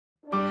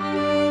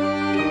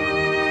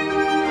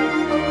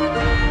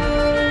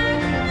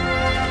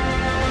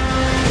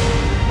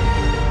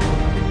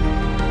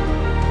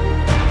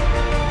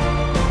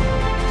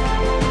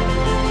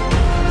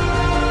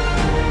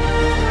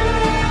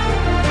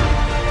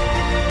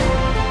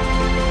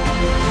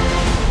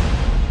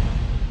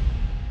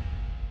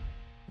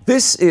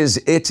This is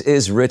It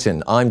Is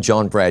Written. I'm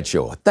John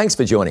Bradshaw. Thanks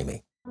for joining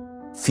me.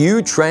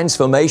 Few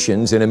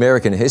transformations in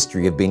American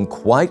history have been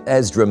quite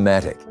as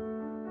dramatic.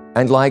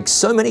 And like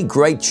so many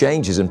great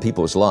changes in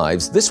people's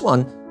lives, this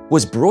one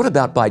was brought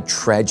about by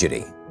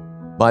tragedy,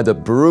 by the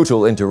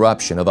brutal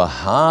interruption of a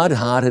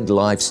hard-hearted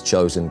life's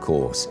chosen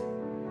course.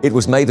 It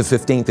was May the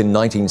 15th in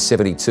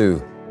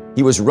 1972.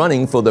 He was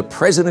running for the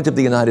President of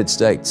the United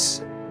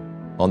States.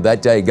 On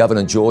that day,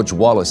 Governor George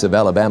Wallace of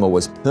Alabama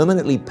was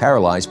permanently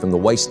paralyzed from the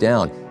waist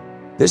down.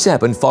 This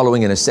happened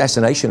following an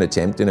assassination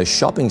attempt in a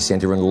shopping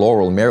center in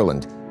Laurel,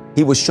 Maryland.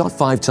 He was shot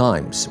 5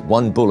 times,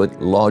 1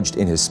 bullet lodged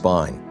in his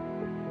spine.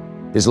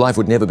 His life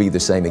would never be the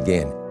same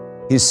again.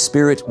 His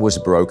spirit was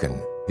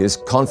broken. His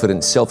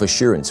confident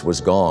self-assurance was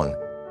gone.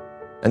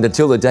 And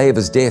until the day of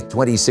his death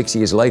 26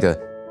 years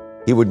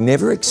later, he would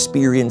never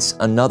experience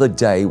another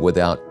day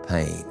without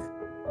pain.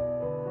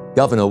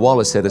 Governor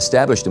Wallace had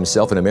established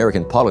himself in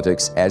American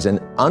politics as an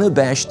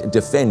unabashed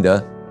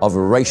defender of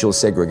racial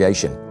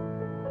segregation.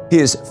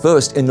 His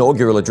first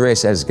inaugural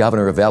address as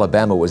governor of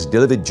Alabama was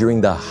delivered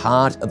during the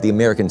heart of the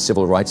American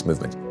Civil Rights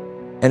Movement,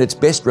 and it's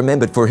best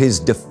remembered for his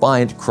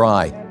defiant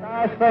cry,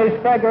 "I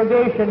say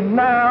segregation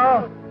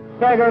now,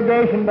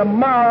 segregation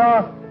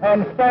tomorrow,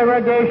 and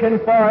segregation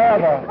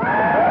forever."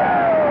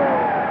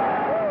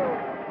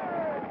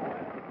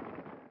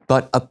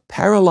 But a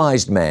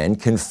paralyzed man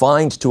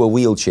confined to a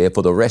wheelchair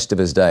for the rest of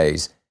his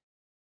days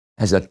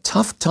has a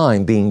tough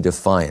time being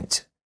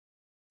defiant.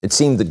 It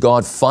seemed that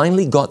God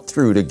finally got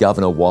through to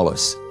Governor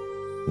Wallace.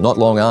 Not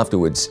long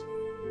afterwards,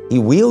 he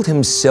wheeled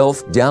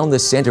himself down the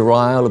center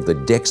aisle of the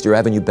Dexter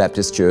Avenue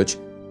Baptist Church,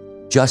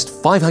 just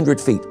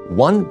 500 feet,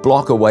 1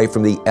 block away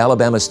from the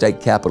Alabama State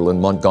Capitol in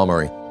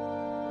Montgomery.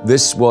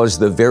 This was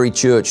the very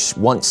church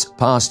once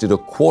pastored a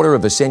quarter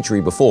of a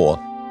century before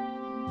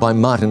by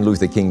Martin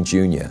Luther King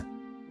Jr.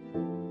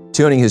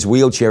 Turning his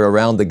wheelchair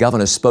around, the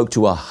governor spoke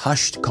to a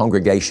hushed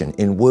congregation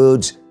in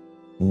words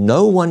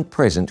no one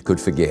present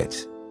could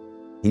forget.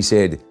 He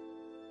said,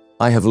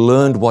 "I have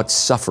learned what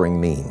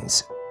suffering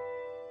means,"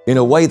 in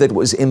a way that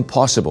was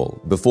impossible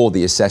before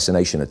the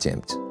assassination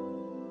attempt.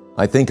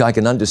 "I think I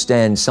can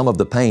understand some of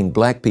the pain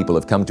Black people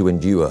have come to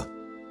endure.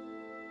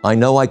 I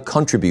know I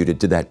contributed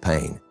to that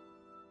pain,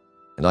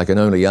 and I can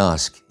only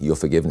ask your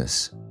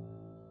forgiveness."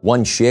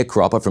 One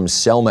sharecropper from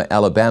Selma,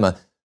 Alabama,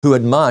 who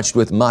had marched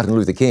with Martin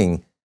Luther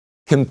King,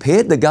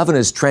 compared the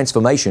governor's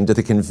transformation to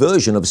the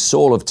conversion of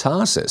Saul of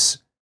Tarsus.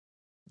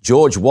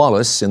 George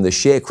Wallace, in the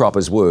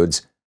sharecropper's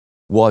words,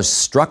 was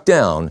struck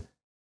down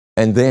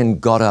and then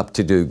got up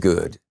to do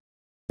good.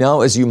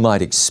 Now, as you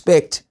might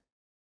expect,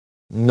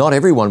 not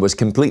everyone was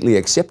completely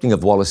accepting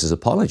of Wallace's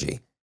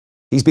apology.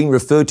 He's been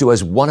referred to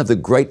as one of the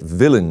great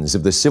villains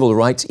of the civil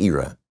rights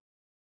era,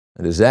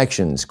 and his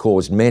actions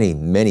caused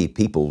many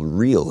people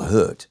real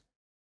hurt.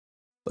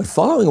 But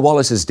following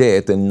Wallace's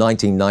death in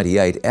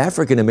 1998,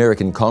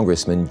 African-American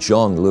Congressman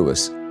John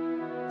Lewis,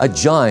 a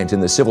giant in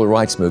the civil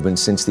rights movement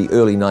since the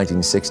early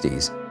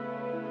 1960s,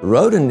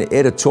 wrote an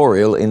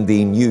editorial in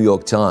the New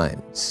York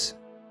Times,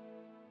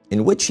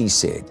 in which he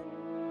said,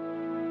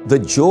 "The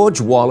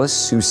George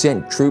Wallace who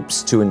sent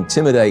troops to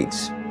intimidate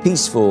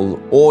peaceful,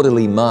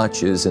 orderly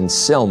marches in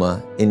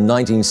Selma in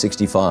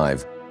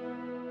 1965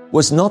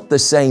 was not the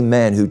same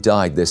man who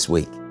died this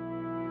week.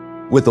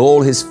 With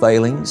all his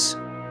failings,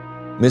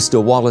 Mr.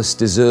 Wallace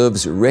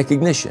deserves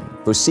recognition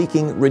for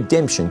seeking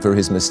redemption for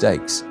his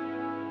mistakes,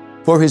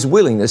 for his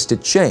willingness to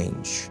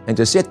change and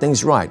to set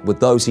things right with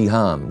those he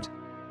harmed,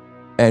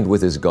 and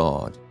with his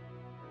God."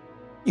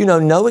 You know,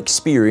 no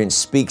experience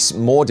speaks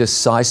more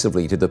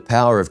decisively to the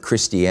power of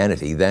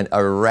Christianity than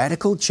a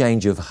radical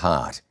change of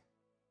heart.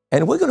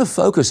 And we're going to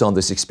focus on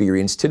this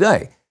experience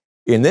today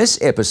in this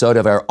episode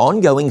of our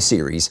ongoing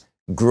series,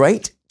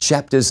 Great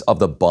Chapters of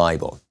the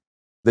Bible.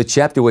 The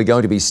chapter we're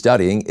going to be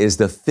studying is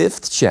the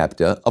 5th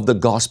chapter of the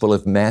Gospel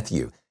of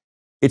Matthew.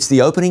 It's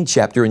the opening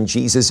chapter in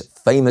Jesus'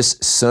 famous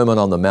Sermon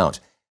on the Mount,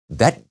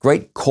 that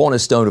great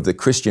cornerstone of the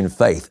Christian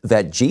faith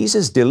that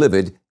Jesus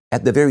delivered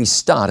at the very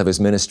start of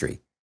his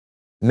ministry.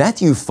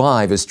 Matthew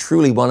 5 is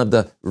truly one of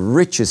the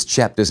richest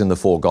chapters in the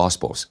 4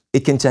 Gospels.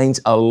 It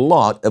contains a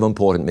lot of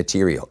important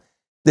material.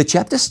 The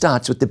chapter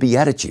starts with the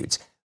Beatitudes.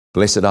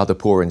 Blessed are the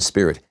poor in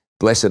spirit.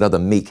 Blessed are the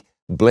meek.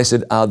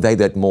 Blessed are they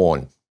that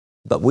mourn.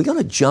 But we're going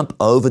to jump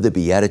over the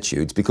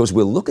Beatitudes because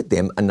we'll look at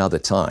them another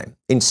time.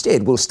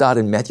 Instead, we'll start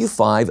in Matthew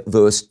 5,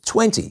 verse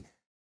 20.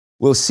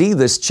 We'll see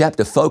this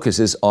chapter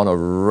focuses on a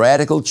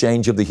radical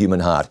change of the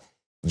human heart.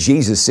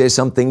 Jesus says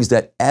some things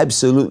that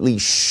absolutely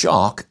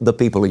shock the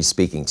people he's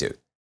speaking to.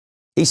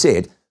 He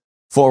said,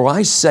 "For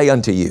I say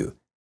unto you,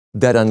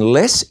 that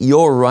unless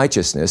your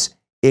righteousness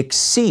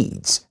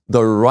exceeds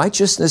the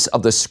righteousness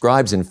of the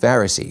scribes and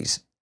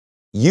Pharisees,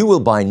 you will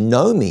by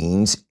no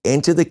means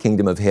enter the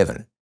kingdom of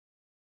heaven."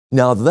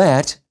 Now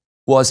that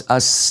was a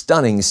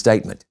stunning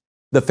statement.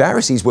 The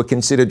Pharisees were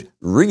considered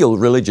real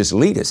religious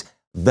leaders.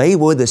 They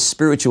were the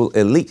spiritual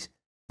elite.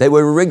 They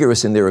were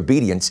rigorous in their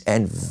obedience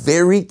and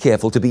very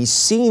careful to be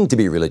seen to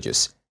be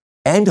religious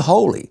and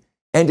holy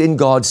and in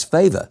God's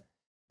favor.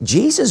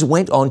 Jesus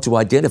went on to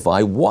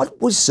identify what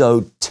was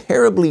so terrible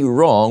terribly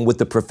wrong with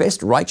the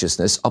professed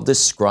righteousness of the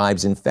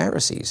scribes and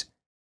Pharisees.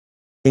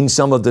 In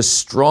some of the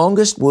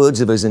strongest words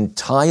of his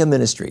entire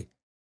ministry,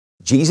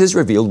 Jesus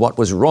revealed what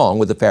was wrong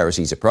with the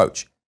Pharisees'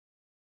 approach.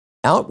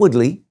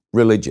 Outwardly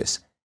religious,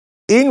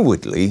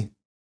 inwardly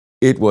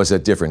it was a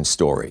different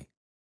story.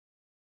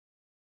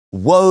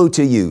 Woe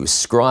to you,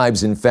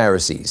 scribes and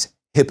Pharisees,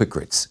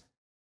 hypocrites!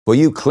 For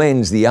you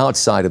cleanse the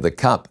outside of the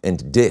cup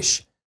and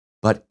dish,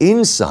 but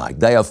inside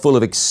they are full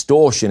of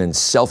extortion and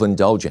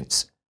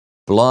self-indulgence.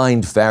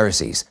 Blind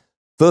Pharisees,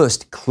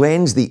 first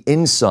cleanse the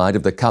inside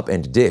of the cup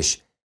and dish,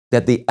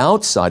 that the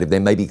outside of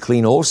them may be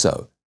clean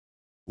also.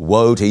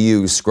 Woe to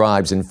you,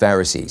 scribes and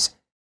Pharisees,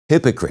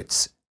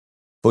 hypocrites!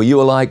 For you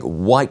are like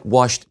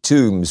whitewashed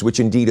tombs, which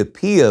indeed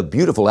appear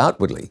beautiful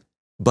outwardly,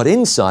 but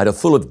inside are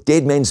full of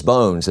dead men's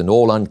bones and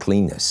all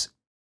uncleanness.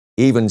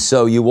 Even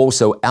so you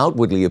also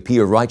outwardly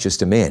appear righteous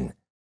to men,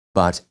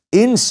 but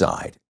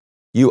inside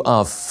you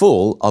are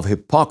full of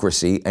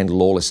hypocrisy and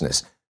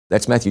lawlessness.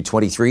 That's Matthew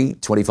 23,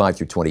 25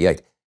 through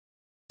 28.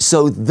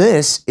 So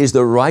this is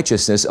the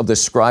righteousness of the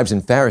scribes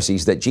and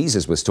Pharisees that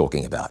Jesus was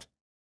talking about.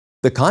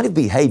 The kind of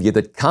behavior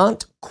that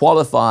can't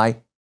qualify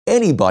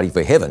anybody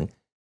for heaven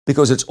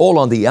because it's all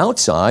on the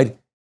outside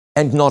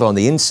and not on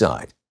the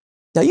inside.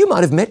 Now, you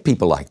might have met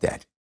people like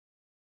that.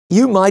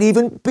 You might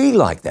even be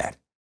like that.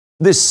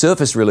 This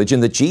surface religion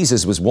that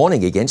Jesus was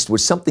warning against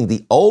was something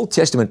the Old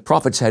Testament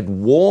prophets had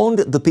warned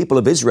the people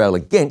of Israel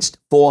against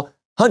for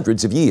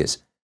hundreds of years.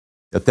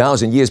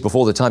 1,000 years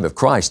before the time of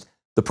Christ,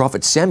 the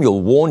prophet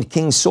Samuel warned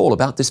King Saul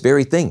about this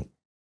very thing.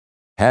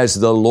 Has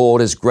the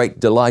Lord as great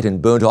delight in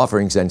burnt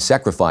offerings and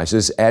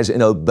sacrifices as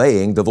in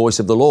obeying the voice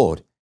of the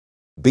Lord?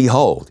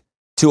 Behold,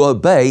 to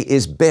obey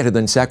is better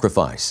than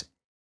sacrifice,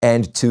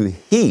 and to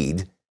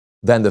heed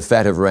than the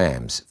fat of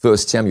rams.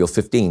 1 Samuel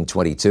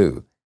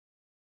 15:22.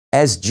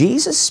 As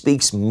Jesus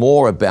speaks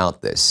more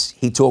about this,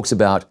 he talks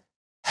about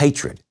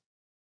hatred,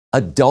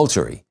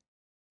 adultery,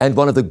 and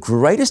one of the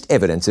greatest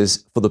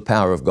evidences for the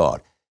power of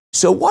God.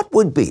 So what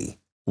would be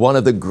one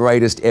of the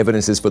greatest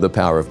evidences for the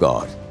power of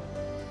God?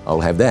 I'll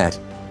have that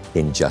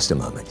in just a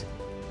moment.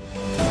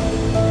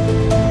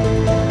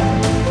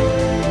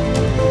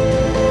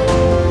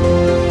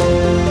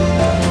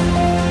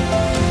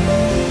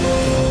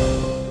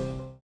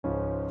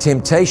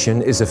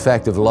 Temptation is a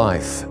fact of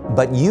life,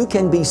 but you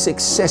can be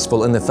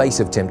successful in the face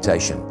of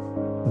temptation.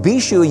 Be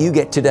sure you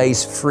get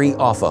today's free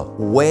offer,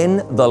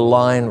 When the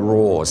Lion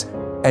Roars,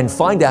 and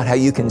find out how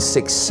you can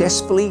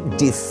successfully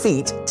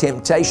defeat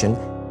temptation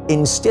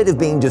instead of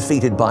being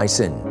defeated by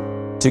sin.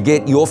 To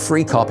get your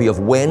free copy of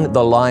When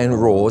the Lion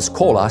Roars,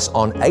 call us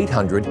on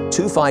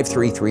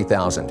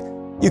 800-253-3000.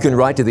 You can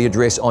write to the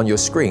address on your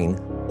screen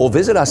or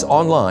visit us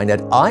online at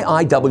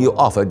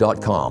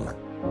iiwoffer.com.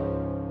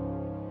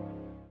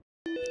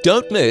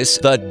 Don't miss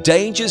the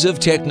dangers of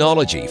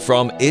technology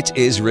from It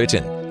Is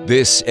Written.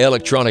 This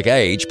electronic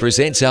age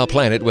presents our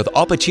planet with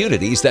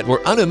opportunities that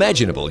were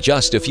unimaginable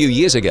just a few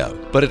years ago,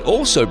 but it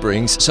also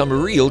brings some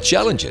real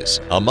challenges,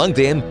 among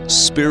them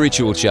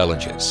spiritual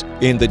challenges.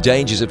 In The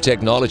Dangers of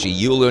Technology,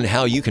 you'll learn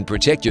how you can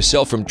protect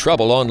yourself from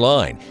trouble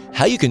online,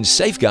 how you can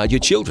safeguard your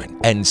children,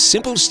 and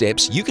simple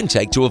steps you can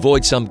take to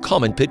avoid some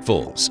common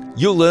pitfalls.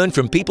 You'll learn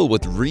from people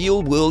with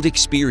real-world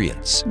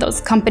experience.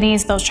 Those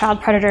companies, those child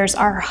predators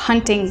are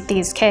hunting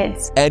these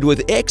kids. And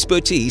with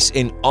expertise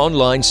in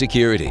online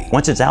security.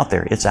 Once it's out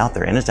there,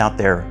 and it's out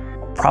there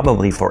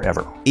probably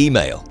forever.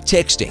 Email,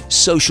 texting,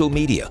 social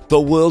media,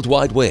 the World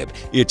Wide Web.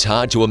 It's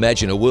hard to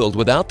imagine a world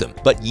without them,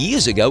 but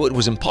years ago it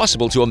was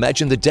impossible to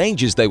imagine the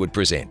dangers they would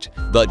present.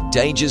 The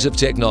Dangers of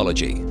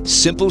Technology.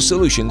 Simple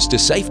solutions to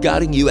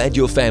safeguarding you and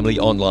your family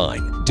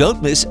online.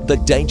 Don't miss The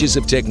Dangers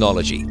of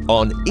Technology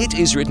on It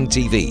Is Written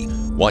TV.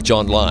 Watch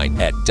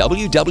online at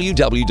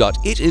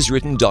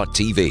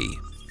www.itiswritten.tv.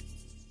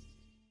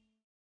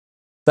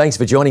 Thanks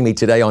for joining me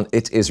today on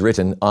It Is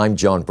Written. I'm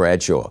John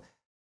Bradshaw.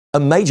 A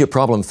major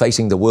problem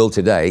facing the world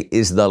today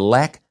is the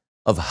lack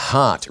of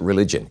heart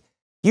religion.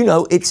 You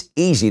know, it's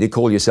easy to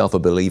call yourself a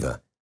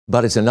believer,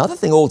 but it's another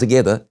thing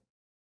altogether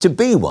to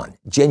be one,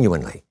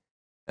 genuinely.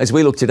 As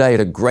we look today at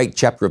a great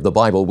chapter of the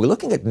Bible, we're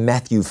looking at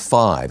Matthew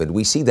 5, and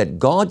we see that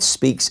God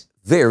speaks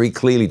very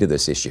clearly to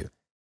this issue,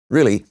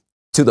 really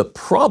to the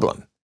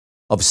problem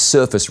of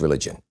surface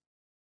religion.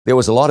 There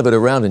was a lot of it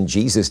around in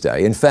Jesus'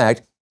 day. In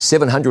fact,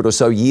 700 or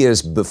so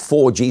years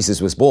before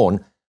Jesus was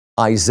born,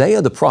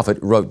 Isaiah the prophet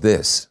wrote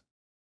this: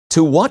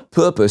 "To what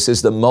purpose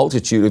is the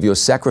multitude of your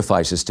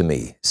sacrifices to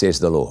me, says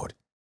the Lord?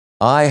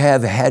 I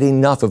have had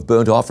enough of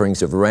burnt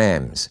offerings of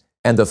rams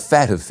and the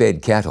fat of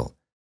fed cattle.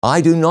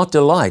 I do not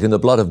delight in the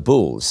blood of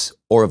bulls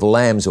or of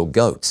lambs or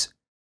goats.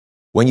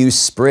 When you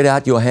spread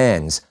out your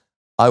hands,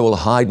 I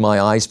will hide my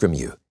eyes from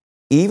you.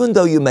 Even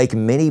though you make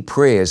many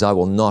prayers, I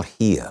will not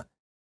hear.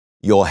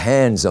 Your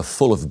hands are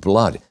full of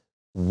blood.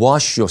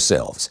 Wash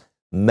yourselves,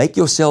 make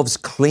yourselves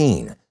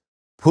clean.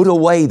 Put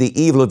away the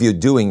evil of your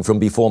doing from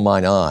before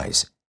mine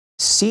eyes.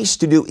 Cease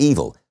to do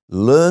evil,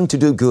 learn to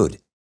do good.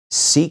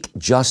 Seek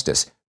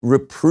justice,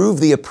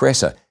 reprove the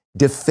oppressor,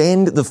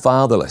 defend the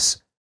fatherless,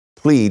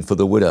 plead for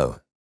the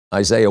widow."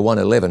 Isaiah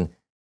 1:11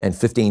 and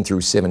 15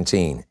 through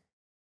 17.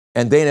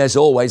 And then, as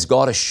always,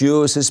 God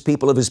assures His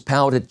people of His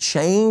power to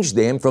change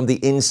them from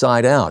the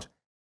inside out,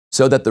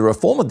 so that the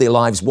reform of their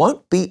lives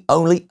won't be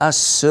only a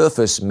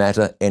surface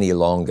matter any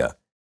longer.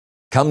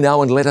 Come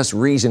now and let us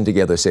reason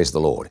together, says the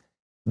Lord.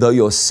 Though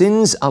your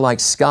sins are like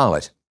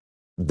scarlet,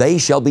 they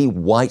shall be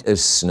white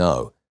as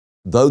snow.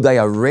 Though they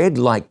are red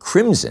like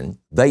crimson,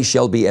 they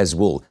shall be as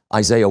wool.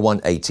 Isaiah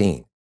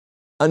 1:18.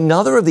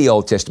 Another of the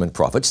Old Testament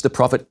prophets, the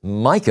prophet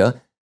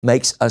Micah,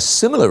 makes a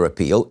similar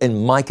appeal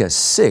in Micah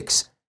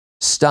 6,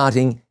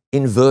 starting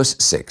in verse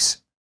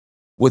 6.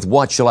 With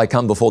what shall I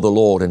come before the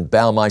Lord and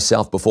bow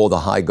myself before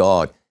the high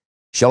God?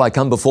 Shall I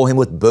come before Him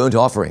with burnt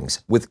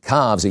offerings, with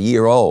calves a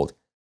year old?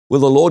 Will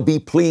the Lord be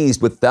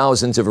pleased with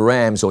thousands of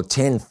rams or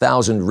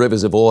 10,000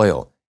 rivers of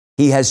oil?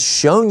 He has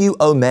shown you,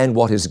 O man,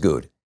 what is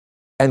good.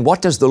 And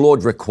what does the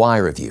Lord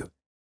require of you?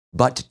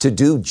 But to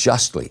do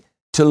justly,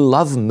 to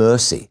love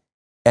mercy,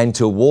 and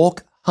to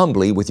walk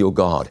humbly with your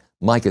God.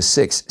 Micah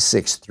 6,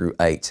 6 through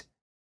 8.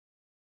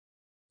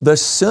 The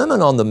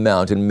Sermon on the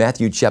Mount in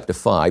Matthew chapter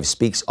 5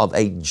 speaks of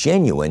a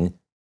genuine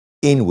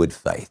inward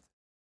faith.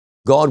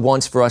 God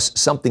wants for us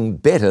something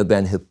better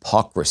than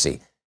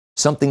hypocrisy,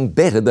 something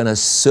better than a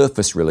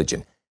surface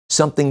religion,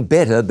 something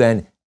better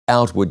than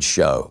outward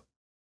show.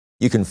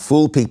 You can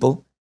fool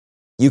people,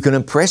 you can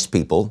impress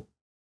people,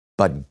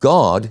 but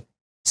God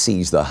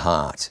sees the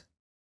heart.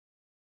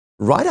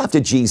 Right after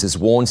Jesus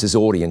warns His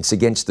audience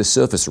against the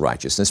surface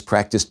righteousness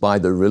practiced by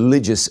the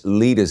religious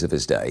leaders of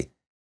His day,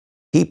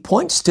 He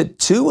points to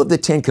two of the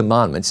 10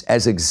 Commandments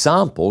as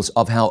examples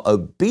of how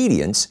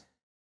obedience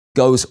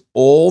goes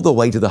all the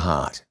way to the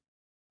heart.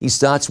 He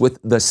starts with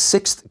the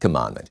 6th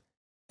commandment,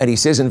 and He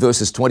says in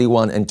verses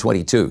 21 and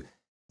 22,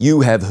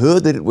 "You have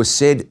heard that it was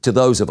said to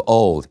those of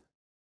old,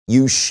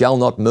 'You shall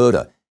not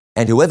murder,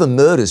 and whoever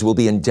murders will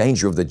be in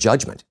danger of the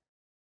judgment.'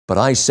 But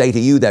I say to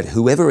you that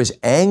whoever is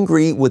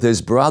angry with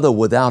his brother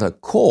without a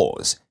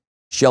cause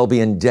shall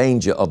be in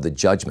danger of the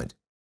judgment."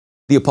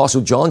 The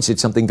Apostle John said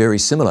something very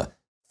similar.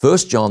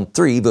 1 John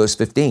 3, verse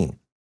 15.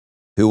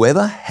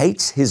 "Whoever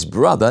hates his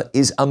brother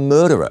is a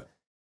murderer,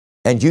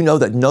 and you know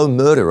that no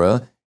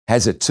murderer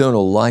has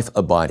eternal life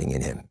abiding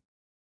in him."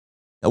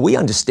 Now, we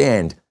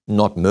understand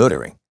not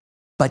murdering,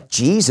 but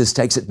Jesus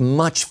takes it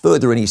much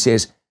further and He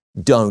says,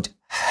 don't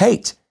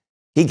hate.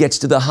 He gets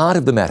to the heart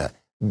of the matter.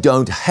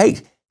 Don't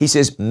hate. He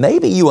says,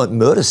 maybe you won't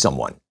murder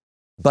someone,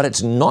 but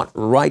it's not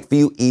right for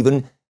you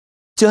even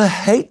to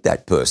hate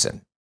that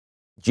person.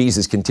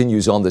 Jesus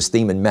continues on this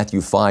theme in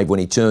Matthew 5 when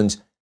He turns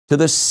to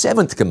the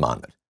 7th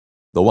commandment,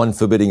 the one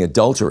forbidding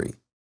adultery.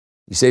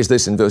 He says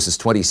this in verses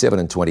 27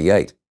 and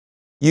 28.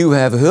 "You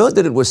have heard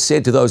that it was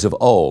said to those of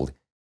old,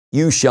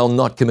 'You shall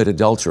not commit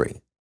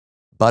adultery.'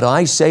 But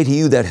I say to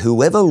you that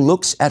whoever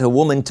looks at a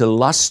woman to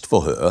lust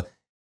for her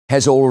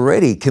has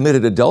already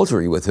committed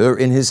adultery with her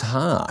in his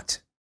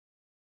heart."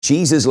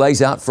 Jesus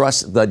lays out for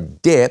us the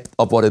depth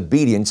of what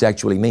obedience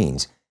actually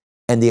means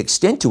and the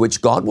extent to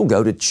which God will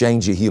go to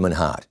change a human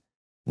heart.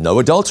 No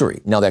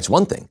adultery. Now, that's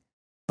one thing.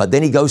 But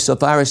then He goes so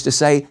far as to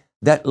say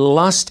that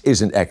lust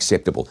isn't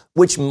acceptable,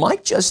 which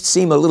might just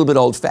seem a little bit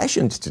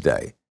old-fashioned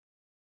today.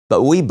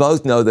 But we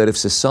both know that if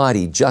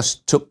society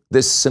just took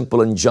this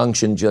simple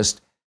injunction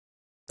just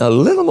a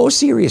little more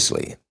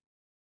seriously,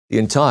 the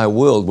entire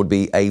world would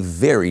be a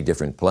very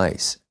different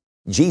place.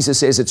 Jesus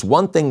says it's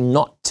one thing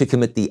not to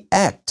commit the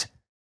act,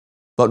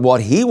 but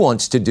what He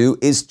wants to do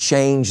is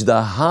change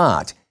the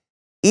heart,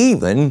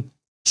 even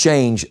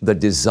change the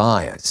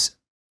desires.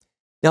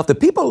 Now, if the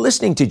people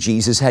listening to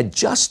Jesus had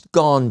just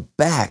gone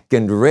back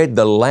and read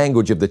the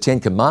language of the 10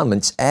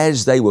 Commandments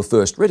as they were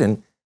first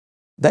written,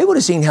 they would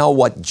have seen how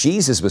what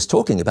Jesus was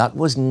talking about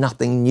was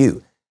nothing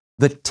new.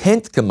 The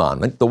 10th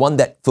commandment, the one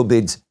that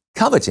forbids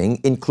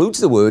coveting, includes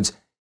the words,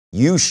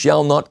 "You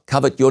shall not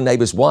covet your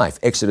neighbor's wife,"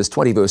 Exodus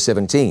 20, verse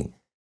 17.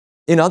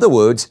 In other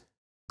words,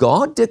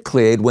 God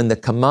declared when the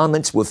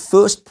commandments were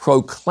first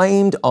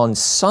proclaimed on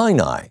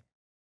Sinai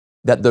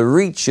that the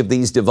reach of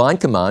these divine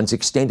commands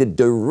extended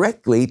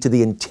directly to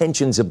the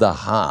intentions of the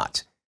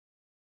heart.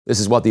 This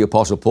is what the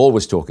Apostle Paul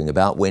was talking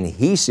about when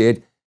he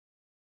said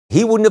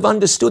he wouldn't have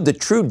understood the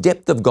true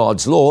depth of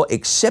God's law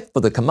except for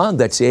the command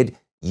that said,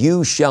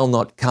 "You shall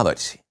not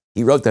covet."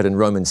 He wrote that in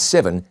Romans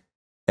 7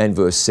 and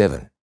verse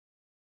 7.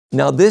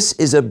 Now, this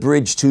is a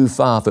bridge too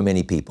far for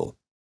many people.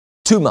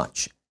 Too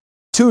much,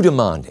 too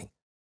demanding.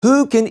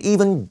 Who can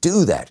even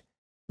do that?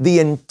 The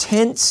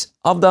intents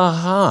of the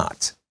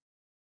heart.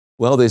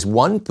 Well, there's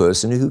one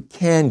person who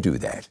can do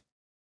that,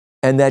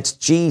 and that's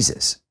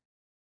Jesus.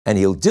 And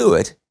He'll do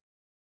it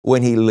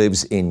when He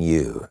lives in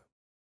you.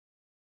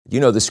 You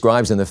know, the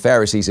scribes and the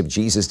Pharisees of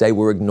Jesus' day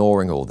were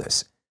ignoring all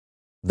this.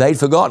 They'd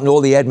forgotten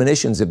all the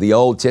admonitions of the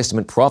Old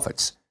Testament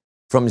prophets,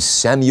 from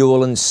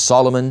Samuel and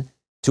Solomon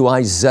to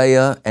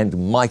Isaiah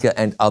and Micah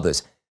and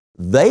others.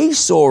 They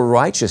saw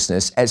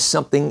righteousness as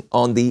something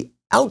on the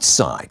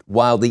outside,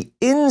 while the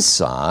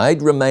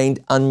inside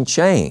remained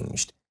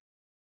unchanged.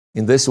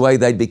 In this way,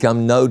 they'd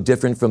become no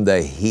different from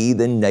the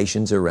heathen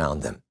nations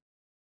around them.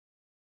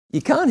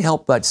 You can't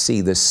help but see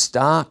the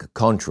stark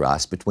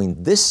contrast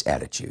between this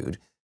attitude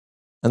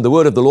And the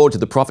word of the Lord to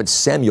the prophet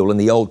Samuel in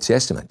the Old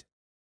Testament,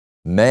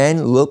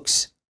 man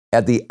looks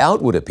at the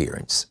outward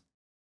appearance,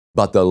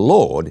 but the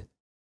Lord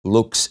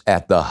looks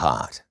at the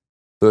heart.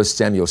 1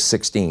 Samuel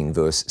 16,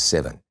 verse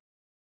 7.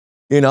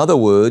 In other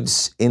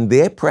words, in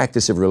their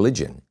practice of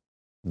religion,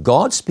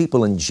 God's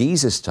people in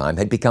Jesus' time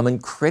had become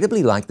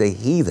incredibly like the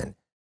heathen,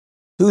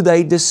 who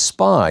they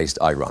despised,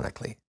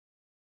 ironically.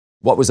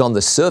 What was on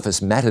the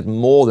surface mattered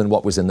more than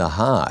what was in the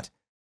heart.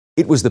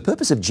 It was the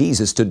purpose of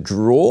Jesus to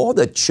draw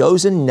the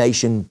chosen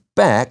nation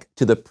back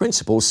to the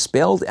principles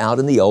spelled out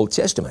in the Old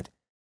Testament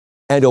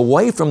and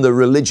away from the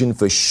religion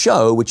for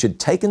show which had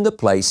taken the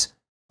place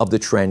of the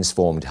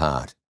transformed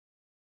heart.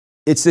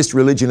 It's this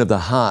religion of the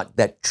heart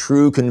that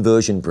true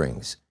conversion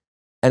brings,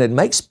 and it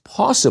makes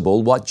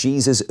possible what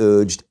Jesus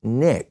urged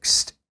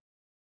next.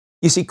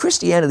 You see,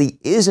 Christianity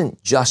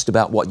isn't just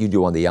about what you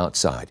do on the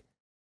outside.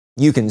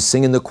 You can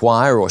sing in the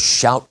choir or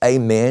shout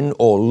amen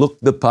or look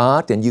the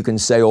part, and you can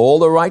say all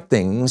the right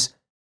things,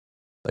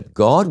 but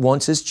God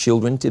wants His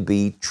children to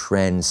be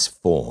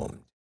transformed.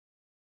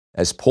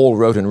 As Paul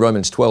wrote in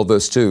Romans 12,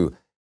 verse 2,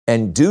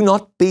 "And do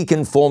not be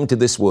conformed to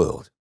this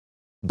world,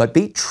 but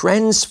be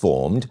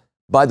transformed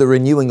by the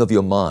renewing of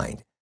your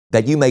mind,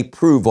 that you may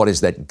prove what is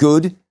that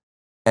good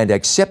and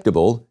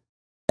acceptable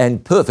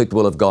and perfect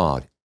will of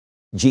God."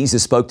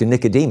 Jesus spoke to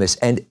Nicodemus,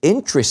 and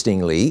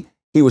interestingly,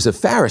 he was a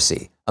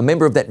Pharisee, a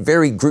member of that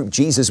very group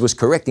Jesus was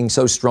correcting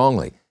so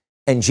strongly.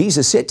 And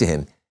Jesus said to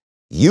him,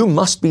 "You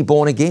must be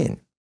born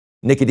again."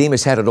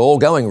 Nicodemus had it all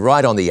going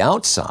right on the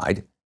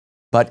outside,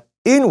 but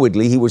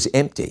inwardly he was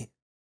empty.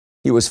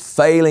 He was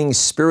failing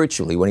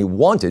spiritually when he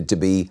wanted to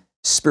be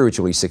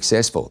spiritually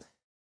successful.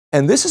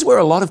 And this is where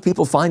a lot of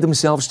people find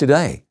themselves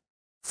today.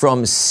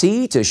 From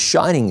sea to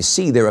shining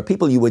sea, there are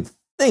people you would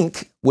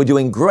think were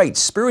doing great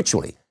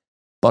spiritually,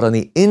 but on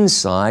the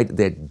inside,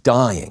 they're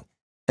dying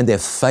and they're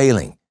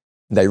failing.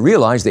 They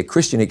realize their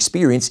Christian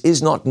experience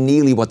is not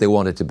nearly what they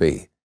want it to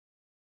be.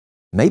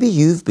 Maybe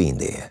you've been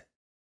there.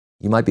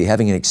 You might be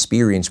having an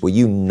experience where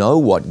you know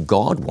what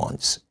God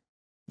wants.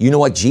 You know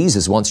what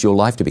Jesus wants your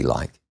life to be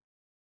like,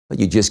 but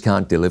you just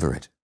can't deliver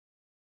it.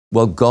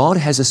 Well, God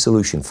has a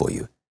solution for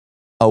you,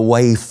 a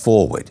way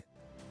forward.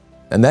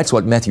 And that's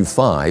what Matthew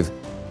 5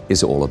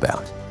 is all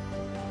about.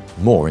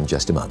 More in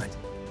just a moment.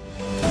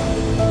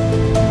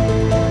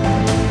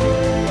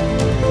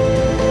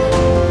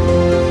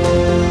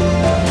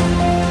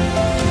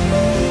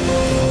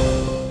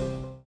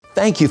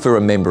 Thank you for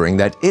remembering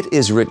that It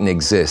Is Written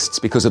exists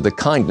because of the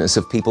kindness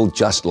of people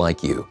just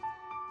like you.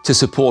 To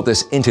support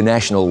this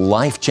international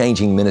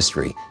life-changing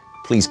ministry,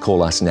 please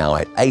call us now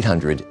at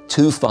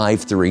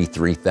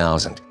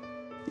 800-253-3000.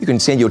 You can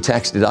send your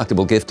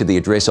tax-deductible gift to the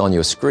address on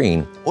your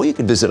screen, or you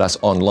can visit us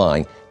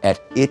online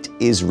at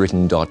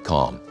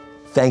itiswritten.com.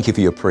 Thank you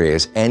for your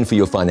prayers and for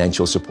your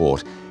financial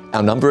support.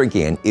 Our number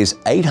again is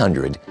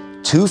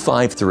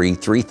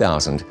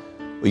 800-253-3000,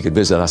 or you can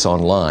visit us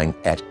online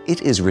at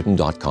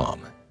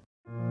itiswritten.com.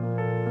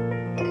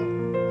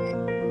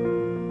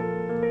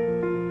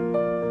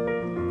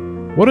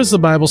 What does the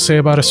Bible say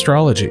about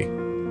astrology?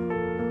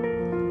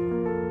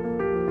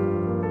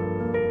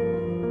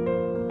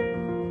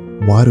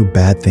 Why do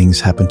bad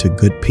things happen to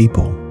good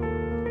people?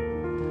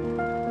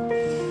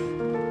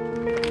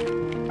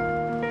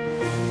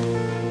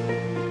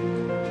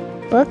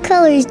 What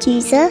color is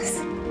Jesus?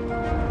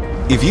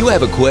 If you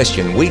have a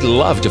question, we'd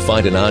love to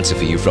find an answer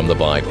for you from the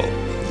Bible.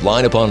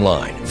 Line upon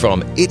line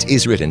from It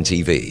Is Written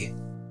TV.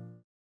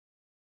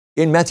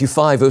 In Matthew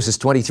 5, verses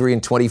 23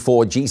 and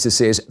 24, Jesus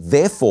says,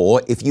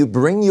 "Therefore, if you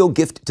bring your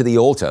gift to the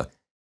altar,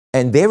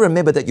 and there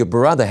remember that your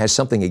brother has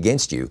something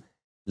against you,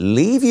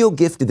 leave your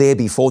gift there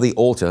before the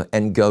altar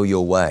and go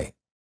your way."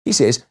 He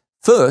says,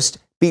 first,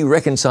 be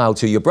reconciled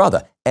to your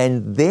brother,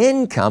 and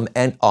then come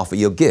and offer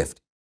your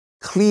gift.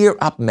 Clear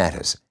up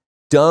matters.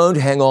 Don't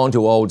hang on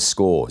to old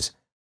scores.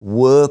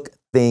 Work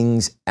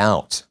things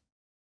out.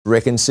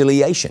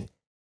 Reconciliation,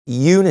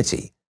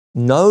 unity,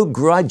 no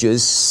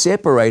grudges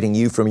separating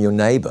you from your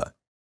neighbor.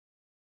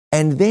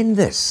 And then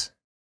this,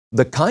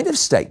 the kind of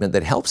statement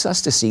that helps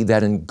us to see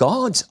that in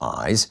God's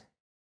eyes,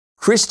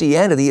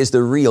 Christianity is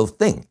the real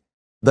thing.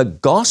 The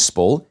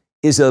gospel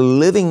is a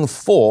living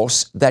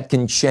force that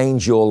can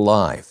change your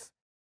life.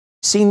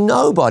 See,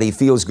 nobody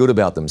feels good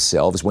about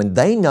themselves when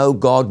they know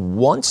God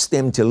wants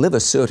them to live a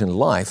certain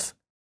life,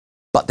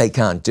 but they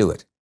can't do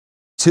it.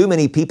 Too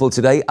many people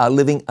today are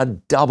living a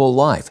double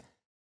life.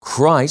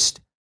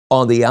 Christ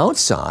on the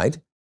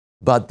outside,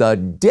 but the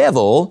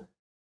devil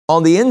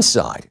on the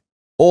inside.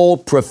 All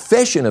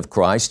profession of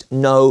Christ,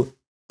 no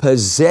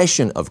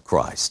possession of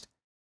Christ.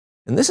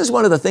 And this is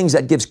one of the things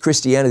that gives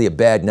Christianity a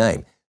bad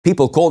name.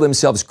 People call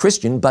themselves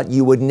Christian, but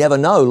you would never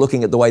know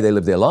looking at the way they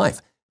live their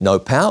life. No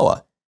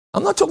power.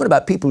 I'm not talking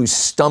about people who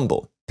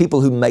stumble,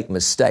 people who make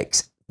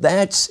mistakes.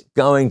 That's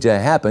going to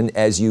happen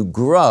as you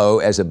grow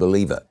as a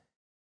believer.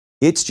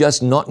 It's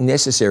just not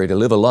necessary to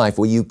live a life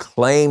where you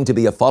claim to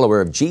be a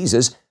follower of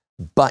Jesus,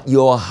 but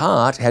your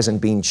heart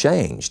hasn't been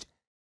changed.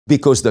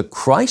 Because the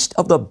Christ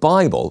of the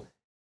Bible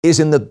is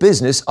in the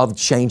business of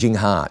changing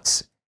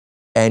hearts,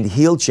 and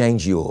He'll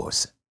change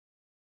yours.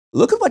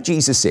 Look at what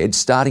Jesus said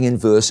starting in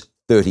verse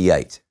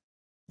 38.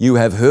 You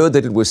have heard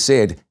that it was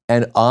said,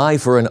 an eye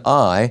for an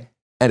eye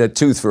and a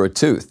tooth for a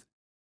tooth.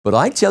 But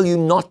I tell you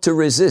not to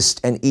resist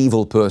an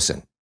evil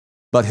person.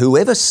 But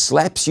whoever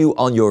slaps you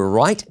on your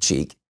right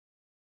cheek,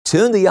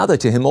 turn the other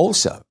to him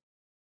also.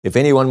 If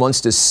anyone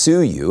wants to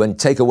sue you and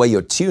take away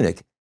your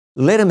tunic,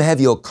 let him have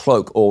your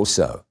cloak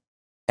also.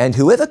 And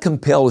whoever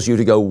compels you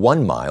to go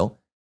 1 mile,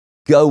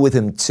 go with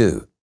him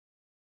 2.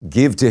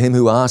 Give to him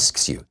who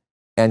asks you,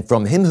 and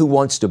from him who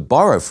wants to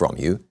borrow from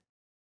you,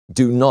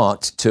 do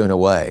not turn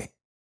away.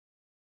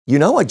 You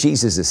know what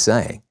Jesus is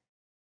saying?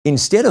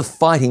 Instead of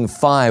fighting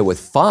fire with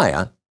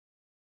fire,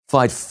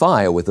 fight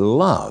fire with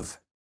love.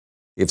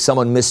 If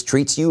someone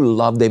mistreats you,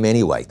 love them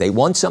anyway. They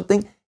want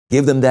something,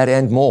 give them that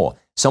and more.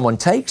 Someone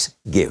takes,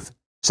 give.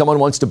 Someone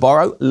wants to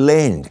borrow,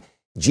 lend.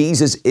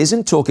 Jesus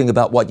isn't talking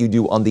about what you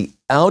do on the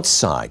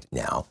outside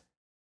now.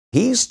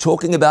 He's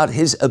talking about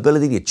his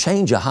ability to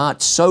change a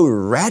heart so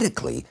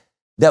radically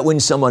that when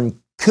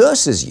someone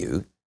curses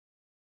you,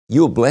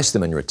 you'll bless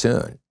them in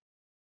return.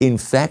 In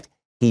fact,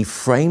 he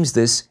frames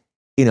this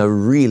in a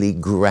really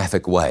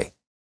graphic way.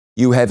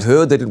 You have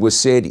heard that it was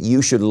said,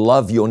 you should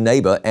love your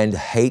neighbor and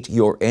hate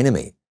your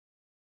enemy.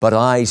 But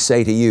I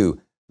say to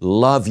you,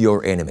 love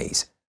your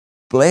enemies.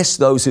 Bless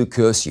those who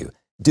curse you.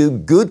 Do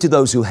good to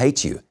those who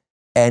hate you.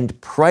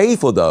 And pray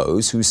for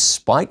those who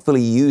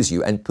spitefully use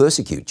you and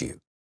persecute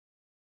you.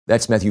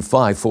 That's Matthew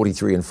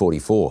 5:43 and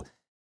 44.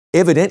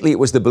 Evidently, it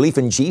was the belief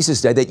in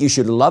Jesus' day that you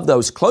should love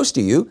those close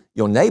to you,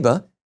 your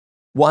neighbor,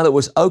 while it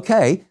was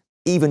okay,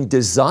 even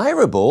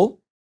desirable,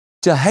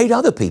 to hate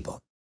other people.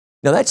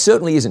 Now, that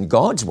certainly isn't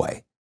God's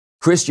way.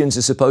 Christians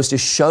are supposed to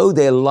show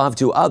their love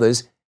to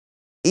others,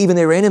 even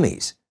their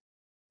enemies.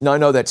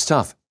 No, that's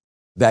tough.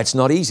 That's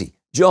not easy.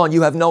 John,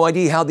 you have no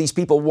idea how these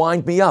people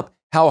wind me up,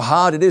 how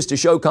hard it is to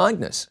show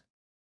kindness.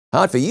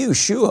 Hard for you,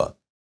 sure.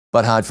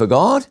 But hard for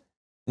God?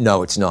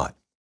 No, it's not.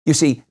 You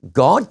see,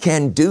 God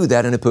can do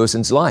that in a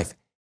person's life.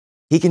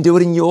 He can do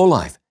it in your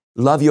life.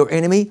 Love your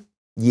enemy?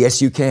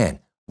 Yes, you can.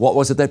 What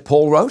was it that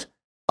Paul wrote?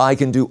 I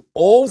can do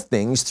all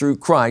things through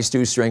Christ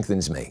who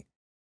strengthens me.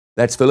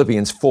 That's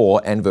Philippians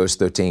 4 and verse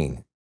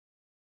 13.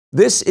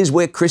 This is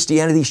where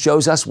Christianity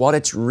shows us what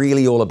it's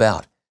really all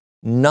about.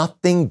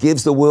 Nothing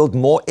gives the world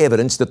more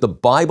evidence that the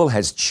Bible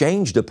has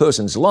changed a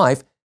person's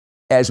life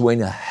as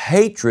when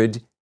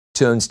hatred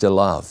turns to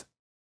love.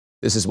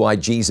 This is why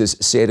Jesus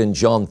said in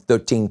John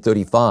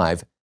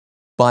 13:35,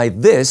 by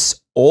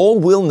this all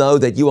will know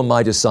that you are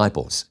my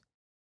disciples,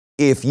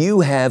 if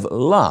you have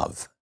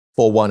love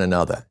for one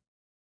another.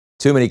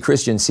 Too many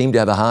Christians seem to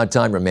have a hard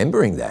time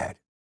remembering that.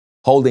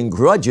 Holding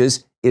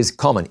grudges is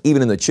common,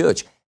 even in the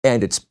church,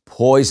 and it's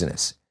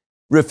poisonous.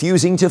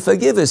 Refusing to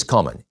forgive is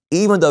common,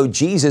 even though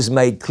Jesus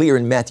made clear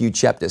in Matthew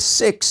chapter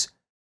 6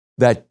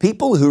 that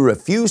people who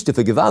refuse to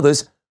forgive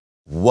others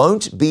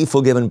won't be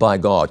forgiven by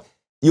God.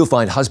 You'll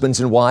find husbands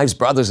and wives,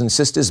 brothers and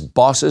sisters,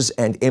 bosses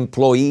and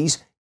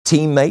employees,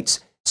 teammates,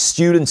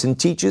 students and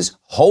teachers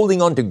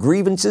holding on to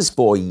grievances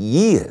for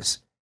years,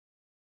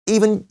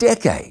 even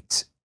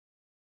decades.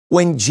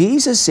 When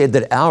Jesus said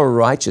that our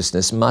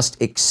righteousness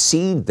must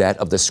exceed that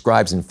of the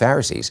scribes and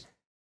Pharisees,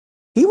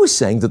 he was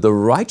saying that the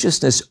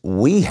righteousness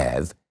we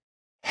have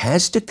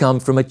has to come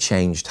from a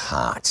changed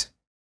heart.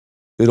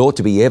 It ought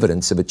to be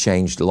evidence of a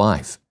changed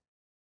life.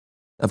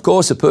 Of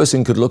course, a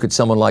person could look at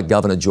someone like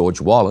Governor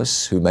George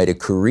Wallace, who made a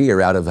career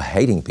out of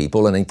hating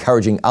people and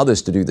encouraging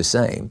others to do the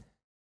same,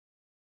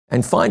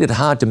 and find it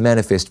hard to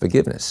manifest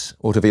forgiveness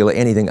or to feel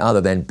anything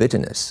other than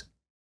bitterness.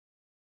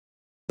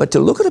 But to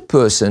look at a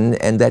person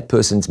and that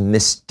person's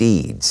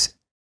misdeeds,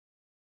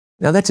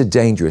 now that's a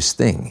dangerous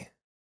thing.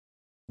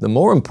 The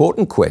more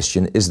important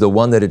question is the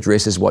one that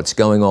addresses what's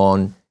going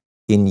on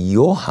in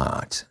your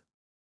heart,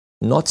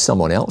 not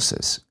someone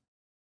else's.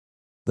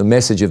 The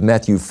message of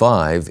Matthew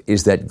 5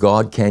 is that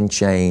God can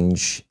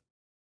change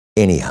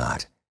any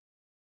heart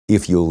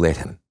if you'll let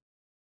him.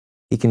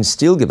 He can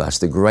still give us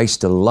the grace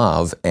to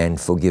love and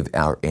forgive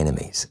our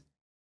enemies.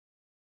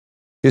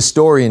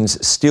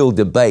 Historians still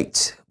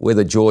debate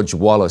whether George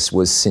Wallace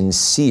was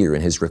sincere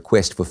in his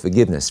request for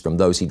forgiveness from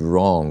those he'd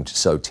wronged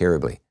so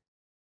terribly.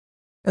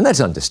 And that's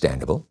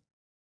understandable.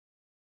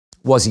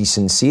 Was he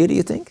sincere, do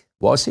you think?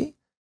 Was he?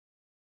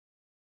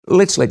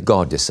 Let's let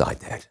God decide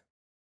that.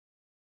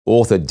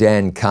 Author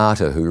Dan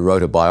Carter, who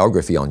wrote a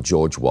biography on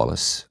George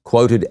Wallace,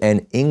 quoted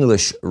an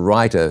English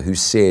writer who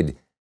said,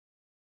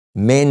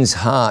 "Men's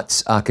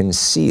hearts are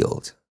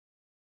concealed,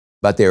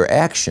 but their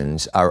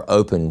actions are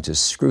open to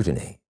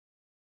scrutiny."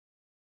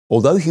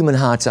 Although human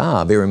hearts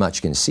are very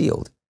much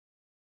concealed,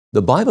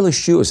 the Bible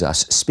assures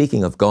us,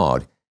 speaking of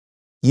God,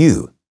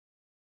 you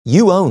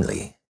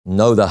only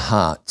know the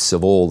hearts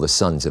of all the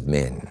sons of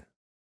men.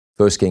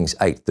 1 Kings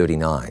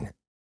 8:39.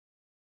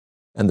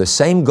 And the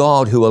same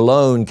God who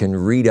alone can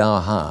read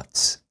our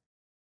hearts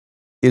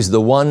is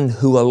the one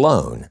who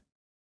alone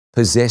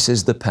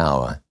possesses the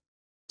power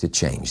to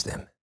change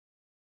them.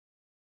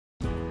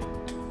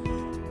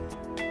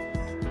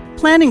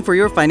 Planning for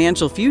your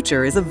financial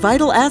future is a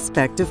vital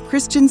aspect of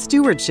Christian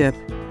stewardship.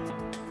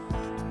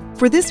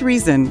 For this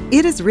reason,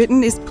 It Is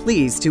Written is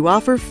pleased to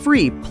offer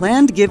free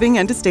planned giving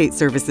and estate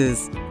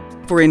services.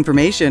 For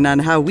information on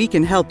how we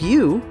can help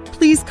you,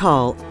 please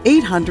call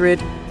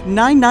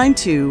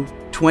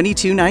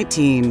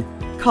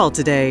 800-992-2219. Call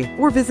today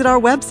or visit our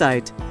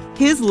website,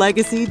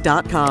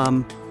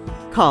 hislegacy.com.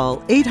 Call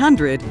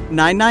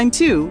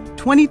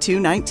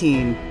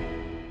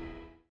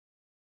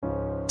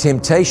 800-992-2219.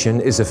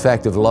 Temptation is a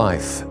fact of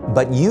life,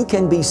 but you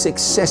can be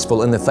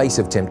successful in the face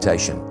of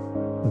temptation.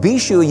 Be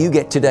sure you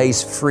get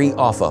today's free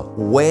offer,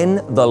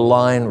 When the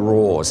Lion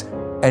Roars,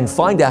 and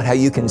find out how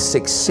you can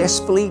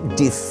successfully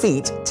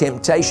defeat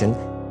temptation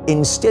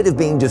instead of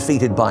being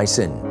defeated by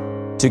sin.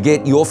 To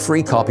get your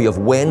free copy of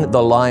When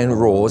the Lion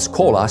Roars,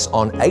 call us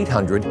on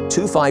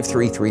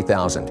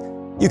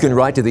 800-253-3000. You can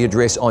write to the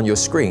address on your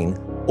screen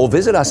or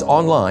visit us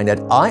online at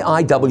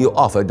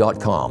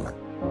iiwoffer.com.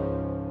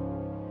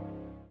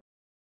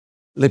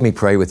 Let me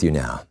pray with you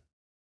now.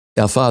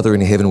 Our Father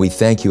in heaven, we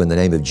thank you in the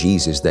name of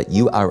Jesus that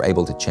you are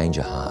able to change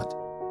a heart.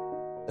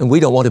 And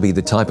we don't want to be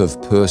the type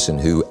of person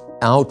who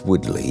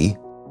outwardly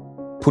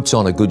puts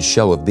on a good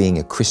show of being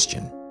a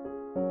Christian,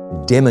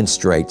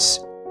 demonstrates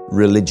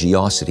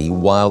religiosity,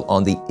 while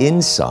on the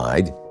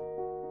inside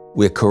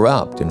we're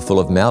corrupt and full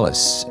of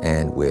malice,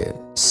 and we're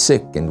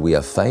sick and we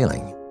are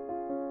failing.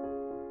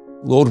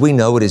 Lord, we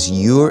know it is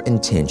your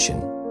intention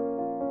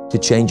to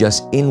change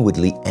us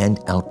inwardly and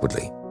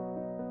outwardly,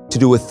 to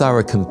do a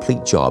thorough,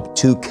 complete job,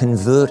 to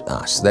convert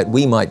us, that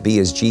we might be,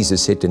 as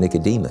Jesus said to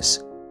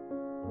Nicodemus,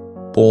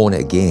 born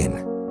again.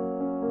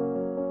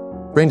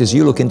 Friend, as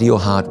you look into your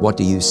heart, what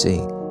do you see?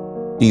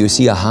 Do you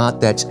see a heart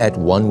that's at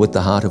one with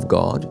the heart of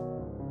God?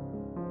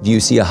 Do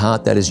you see a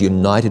heart that is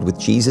united with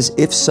Jesus?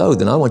 If so,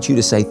 then I want you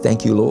to say,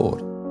 "Thank you,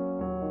 Lord."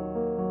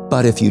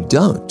 But if you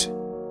don't,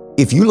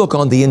 if you look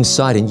on the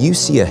inside and you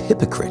see a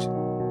hypocrite,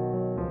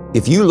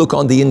 if you look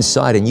on the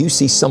inside and you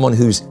see someone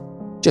who's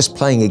just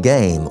playing a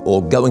game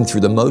or going through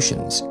the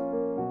motions,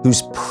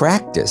 whose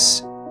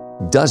practice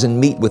doesn't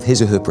meet with his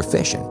or her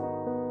profession,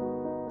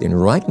 then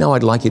right now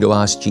I'd like you to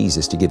ask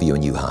Jesus to give you a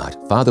new heart.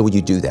 Father, would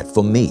you do that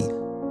for me,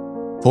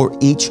 for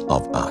each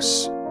of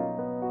us?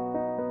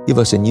 Give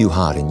us a new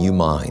heart, a new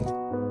mind,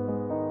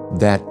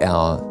 that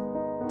our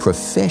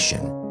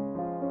profession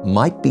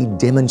might be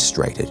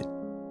demonstrated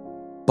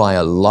by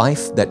a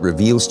life that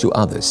reveals to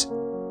others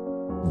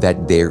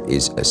that there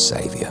is a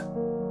Savior.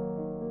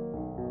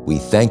 We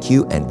thank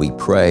you and we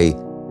pray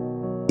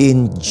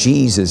in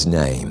Jesus'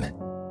 name.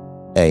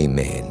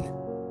 Amen.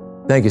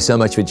 Thank you so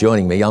much for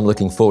joining me. I'm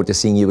looking forward to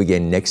seeing you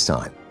again next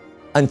time.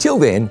 Until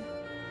then,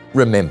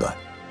 remember,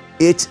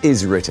 it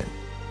is written,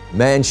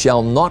 man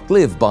shall not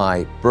live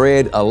by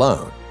bread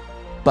alone,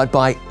 but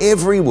by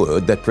every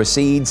word that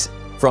proceeds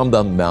from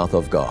the mouth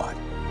of God.